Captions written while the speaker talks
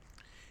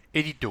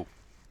Edito.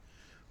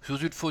 Sous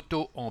une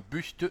photo en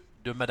buste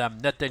de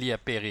Madame Nathalie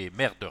Appéré,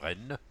 maire de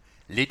Rennes,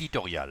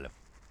 l'éditorial.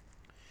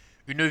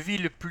 Une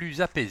ville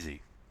plus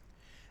apaisée.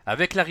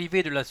 Avec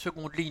l'arrivée de la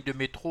seconde ligne de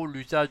métro,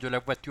 l'usage de la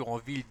voiture en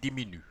ville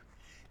diminue.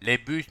 Les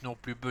bus n'ont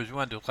plus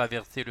besoin de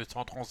traverser le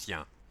centre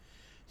ancien.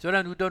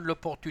 Cela nous donne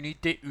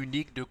l'opportunité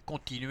unique de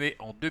continuer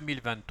en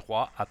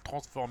 2023 à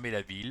transformer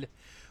la ville,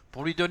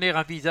 pour lui donner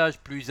un visage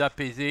plus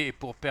apaisé et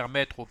pour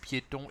permettre aux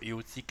piétons et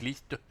aux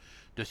cyclistes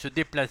de se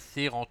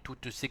déplacer en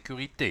toute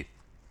sécurité.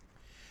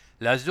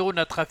 La zone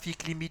à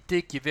trafic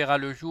limité qui verra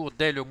le jour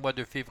dès le mois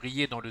de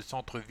février dans le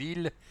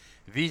centre-ville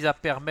vise à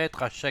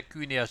permettre à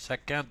chacune et à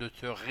chacun de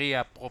se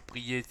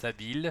réapproprier sa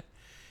ville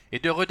et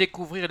de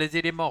redécouvrir les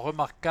éléments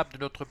remarquables de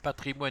notre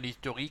patrimoine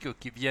historique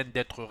qui viennent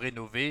d'être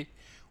rénovés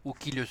ou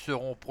qui le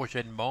seront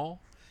prochainement,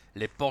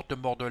 les portes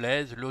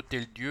bordelaises,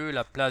 l'Hôtel-Dieu,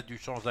 la place du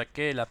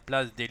Champ-Jacquet, la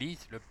place des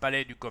Lys, le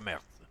palais du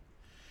commerce.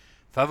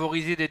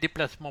 Favoriser des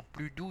déplacements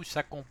plus doux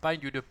s'accompagne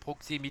d'une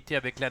proximité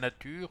avec la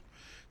nature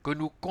que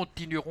nous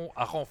continuerons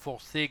à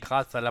renforcer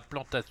grâce à la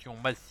plantation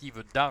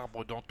massive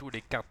d'arbres dans tous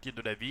les quartiers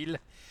de la ville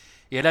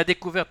et à la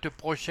découverte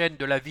prochaine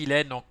de la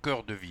Vilaine en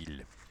cœur de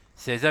ville.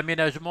 Ces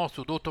aménagements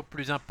sont d'autant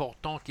plus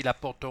importants qu'ils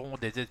apporteront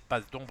des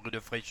espaces d'ombre et de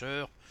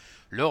fraîcheur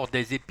lors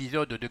des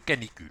épisodes de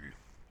canicule.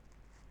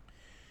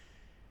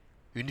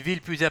 Une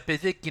ville plus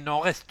apaisée qui n'en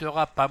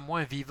restera pas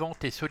moins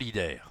vivante et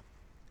solidaire.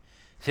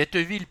 Cette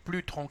ville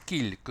plus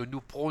tranquille que nous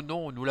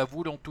prônons, nous la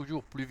voulons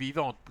toujours plus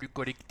vivante, plus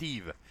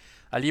collective,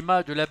 à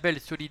l'image de la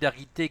belle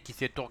solidarité qui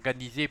s'est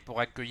organisée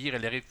pour accueillir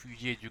les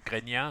réfugiés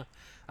ukrainiens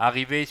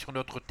arrivés sur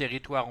notre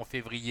territoire en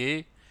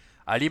février,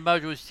 à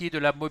l'image aussi de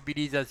la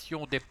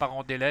mobilisation des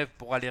parents d'élèves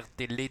pour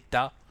alerter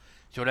l'État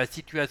sur la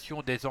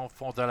situation des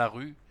enfants à la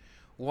rue,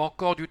 ou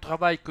encore du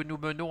travail que nous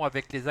menons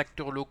avec les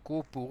acteurs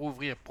locaux pour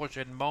ouvrir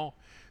prochainement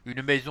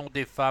une maison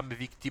des femmes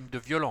victimes de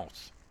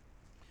violences.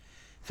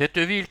 Cette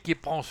ville qui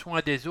prend soin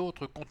des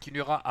autres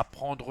continuera à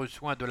prendre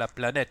soin de la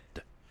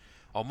planète,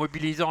 en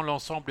mobilisant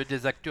l'ensemble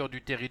des acteurs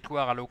du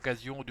territoire à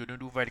l'occasion d'une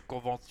nouvelle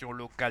convention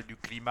locale du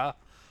climat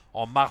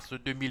en mars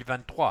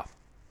 2023.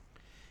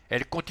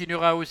 Elle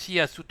continuera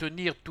aussi à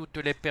soutenir toutes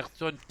les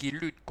personnes qui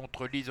luttent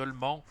contre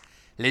l'isolement,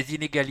 les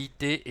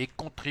inégalités et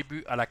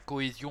contribuent à la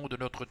cohésion de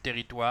notre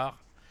territoire.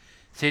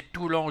 C'est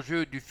tout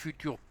l'enjeu du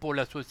futur pôle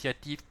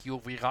associatif qui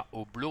ouvrira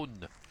au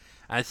Blône,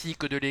 ainsi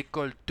que de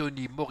l'école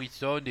Toni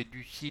Morrison et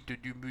du site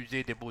du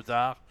musée des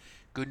Beaux-Arts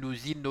que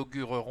nous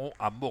inaugurerons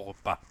à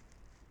Maurepas.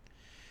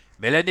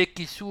 Mais l'année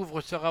qui s'ouvre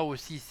sera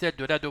aussi celle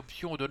de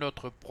l'adoption de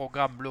notre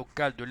programme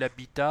local de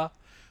l'habitat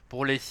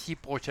pour les 6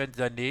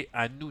 prochaines années,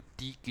 un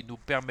outil qui nous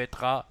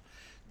permettra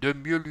de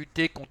mieux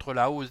lutter contre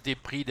la hausse des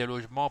prix des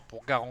logements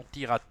pour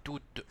garantir à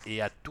toutes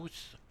et à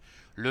tous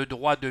le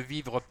droit de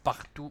vivre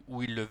partout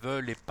où ils le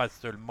veulent et pas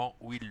seulement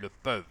où ils le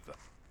peuvent.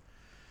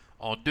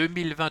 En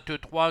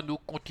 2023, nous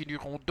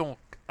continuerons donc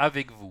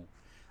avec vous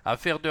à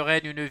faire de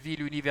Rennes une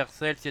ville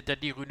universelle,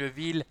 c'est-à-dire une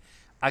ville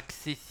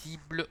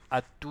accessible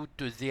à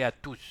toutes et à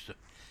tous,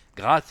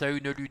 grâce à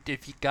une lutte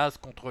efficace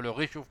contre le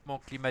réchauffement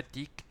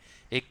climatique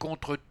et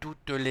contre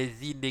toutes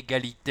les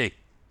inégalités.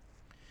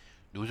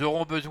 Nous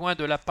aurons besoin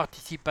de la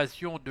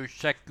participation de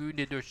chacune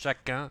et de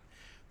chacun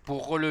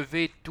pour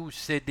relever tous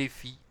ces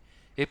défis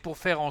et pour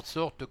faire en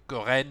sorte que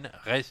Rennes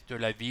reste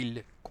la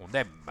ville qu'on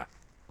aime.